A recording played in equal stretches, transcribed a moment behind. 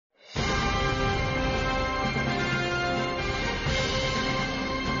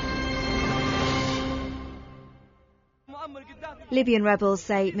Libyan rebels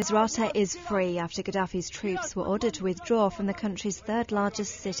say Misratah is free after Gaddafi's troops were ordered to withdraw from the country's third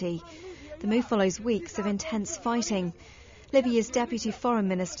largest city. The move follows weeks of intense fighting. Libya's Deputy Foreign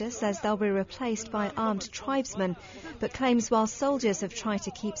Minister says they'll be replaced by armed tribesmen, but claims while soldiers have tried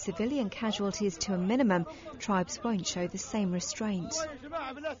to keep civilian casualties to a minimum, tribes won't show the same restraint.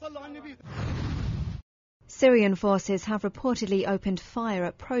 Syrian forces have reportedly opened fire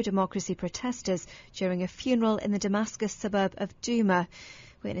at pro-democracy protesters during a funeral in the Damascus suburb of Douma.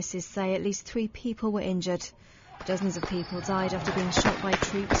 Witnesses say at least 3 people were injured. Dozens of people died after being shot by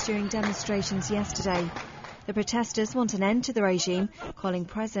troops during demonstrations yesterday. The protesters want an end to the regime, calling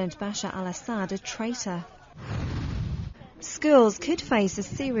President Bashar al-Assad a traitor. Schools could face a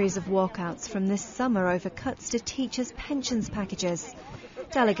series of walkouts from this summer over cuts to teachers' pensions packages.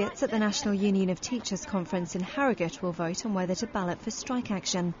 Delegates at the National Union of Teachers conference in Harrogate will vote on whether to ballot for strike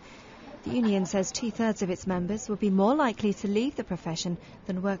action. The union says 2/3 of its members will be more likely to leave the profession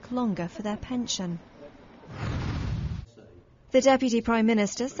than work longer for their pension. The Deputy Prime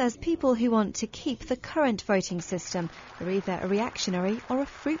Minister says people who want to keep the current voting system are either a reactionary or a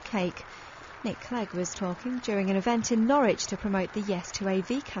fruitcake. Nick Clegg was talking during an event in Norwich to promote the Yes to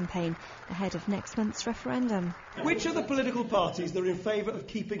AV campaign ahead of next month's referendum. Which are the political parties that are in favour of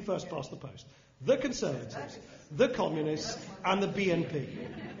keeping first past the post? The Conservatives, the Communists and the BNP.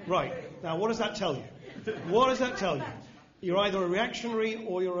 Right, now what does that tell you? What does that tell you? You're either a reactionary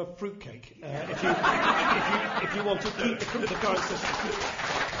or you're a fruitcake if you want to keep the current system.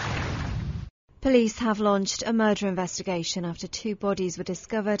 Police have launched a murder investigation after 2 bodies were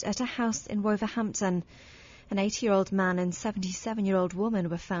discovered at a house in Wolverhampton. An 80-year-old man and 77-year-old woman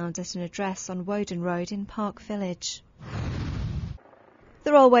were found at an address on Woden Road in Park Village.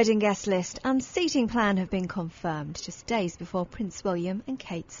 The royal wedding guest list and seating plan have been confirmed just days before Prince William and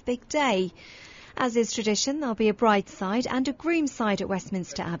Kate's big day. As is tradition, there'll be a bride's side and a groom's side at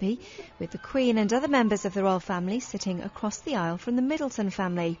Westminster Abbey, with the Queen and other members of the royal family sitting across the aisle from the Middleton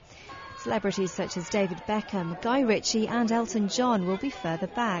family. Celebrities such as David Beckham, Guy Ritchie and Elton John will be further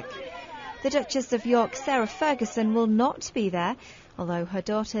back. The Duchess of York, Sarah Ferguson, will not be there, although her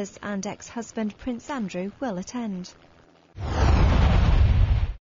daughters and ex-husband Prince Andrew will attend.